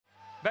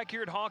Back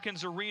here at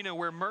Hawkins Arena,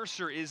 where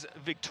Mercer is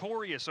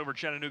victorious over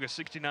Chattanooga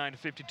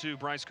 69-52.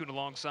 Bryce Kuhn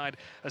alongside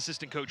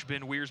assistant coach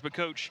Ben Wierzba. But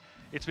coach,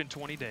 it's been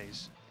 20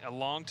 days, a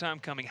long time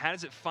coming. How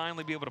does it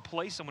finally be able to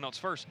play someone else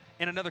first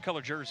in another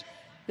color jersey?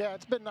 Yeah,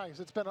 it's been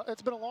nice. It's been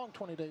a long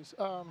 20 days.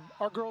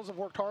 Our girls have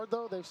worked hard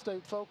though. They've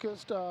stayed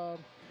focused.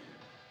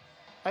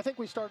 I think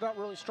we started out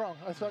really strong.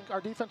 I think our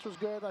defense was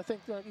good. I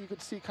think that you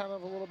could see kind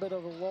of a little bit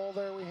of a lull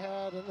there we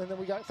had, and then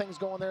we got things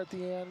going there at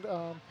the end.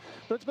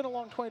 But it's been a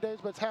long 20 days,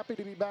 but it's happy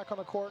to be back on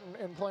the court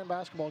and playing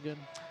basketball again.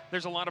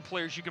 There's a lot of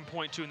players you can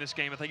point to in this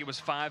game. I think it was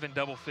 5 in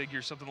double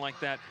figures, something like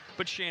that.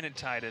 But Shannon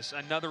Titus,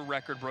 another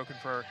record broken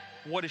for her.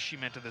 What has she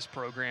meant to this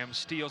program?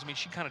 Steals, I mean,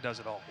 she kind of does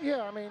it all.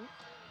 Yeah, I mean,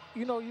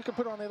 you know, you can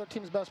put her on the other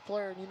team's best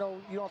player, and you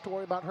know you don't have to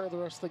worry about her the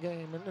rest of the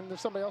game. And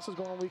if somebody else is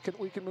going,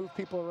 we can move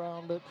people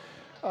around. But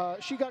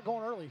she got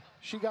going early.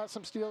 She got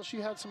some steals.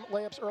 She had some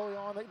layups early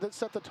on that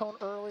set the tone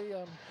early.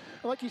 And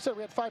like you said,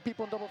 we had 5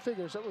 people in double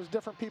figures. It was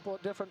different people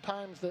at different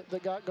times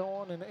that got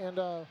going.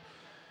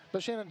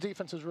 But Shannon's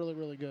defense is really,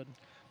 really good.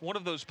 One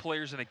of those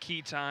players in a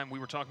key time we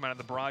were talking about in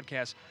the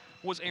broadcast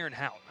was Aaron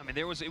Hout. I mean,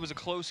 it was a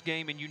close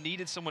game, and you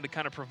needed someone to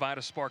kind of provide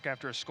a spark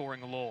after a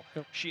scoring lull.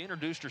 Yep. She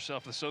introduced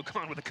herself to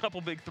SoCon with a couple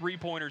big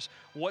three-pointers.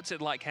 What's it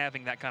like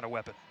having that kind of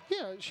weapon?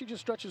 Yeah, she just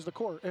stretches the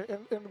court,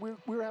 and we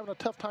were having a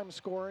tough time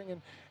scoring,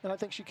 and I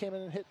think she came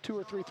in and hit 2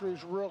 or 3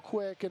 threes real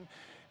quick, and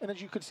as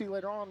you could see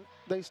later on,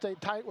 they stayed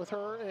tight with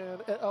her,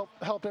 and it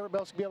helped everybody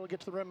else be able to get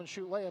to the rim and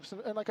shoot layups.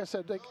 And like I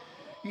said,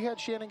 you had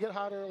Shannon get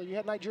hot early. You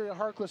had Nigeria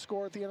Harkless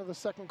score at the end of the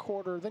second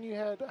quarter. Then you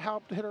had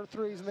Haupt hit her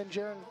threes, and then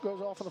Jaren goes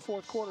off in the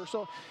fourth quarter.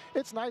 So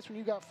it's nice when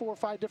you got 4 or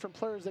 5 different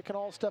players that can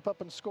all step up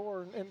and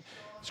score in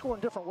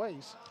different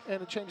ways,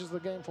 and it changes the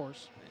game for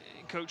us.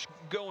 Coach,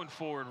 going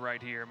forward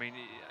right here, I mean,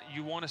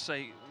 you want to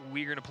say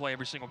we're going to play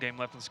every single game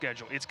left on the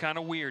schedule. It's kind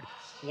of weird.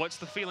 What's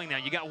the feeling now?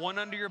 You got one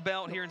under your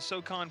belt here in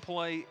SoCon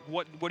play.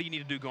 What do you need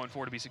to do going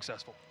forward to be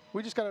successful?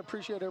 We just got to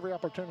appreciate every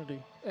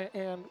opportunity.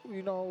 And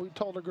you know, we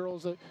told our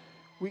girls that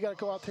we got to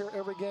go out there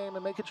every game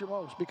and make it your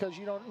most, because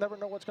you never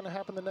know what's going to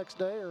happen the next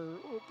day or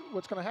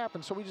what's going to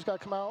happen. So we just got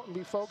to come out and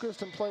be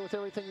focused and play with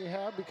everything you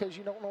have, because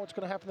you don't know what's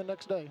going to happen the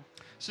next day.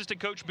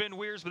 Assistant coach Ben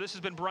Wierzba, but this has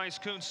been Bryce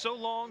Kuhn. So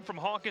long from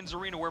Hawkins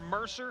Arena, where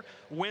Mercer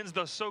wins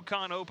the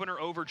SoCon opener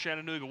over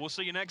Chattanooga. We'll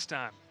see you next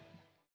time.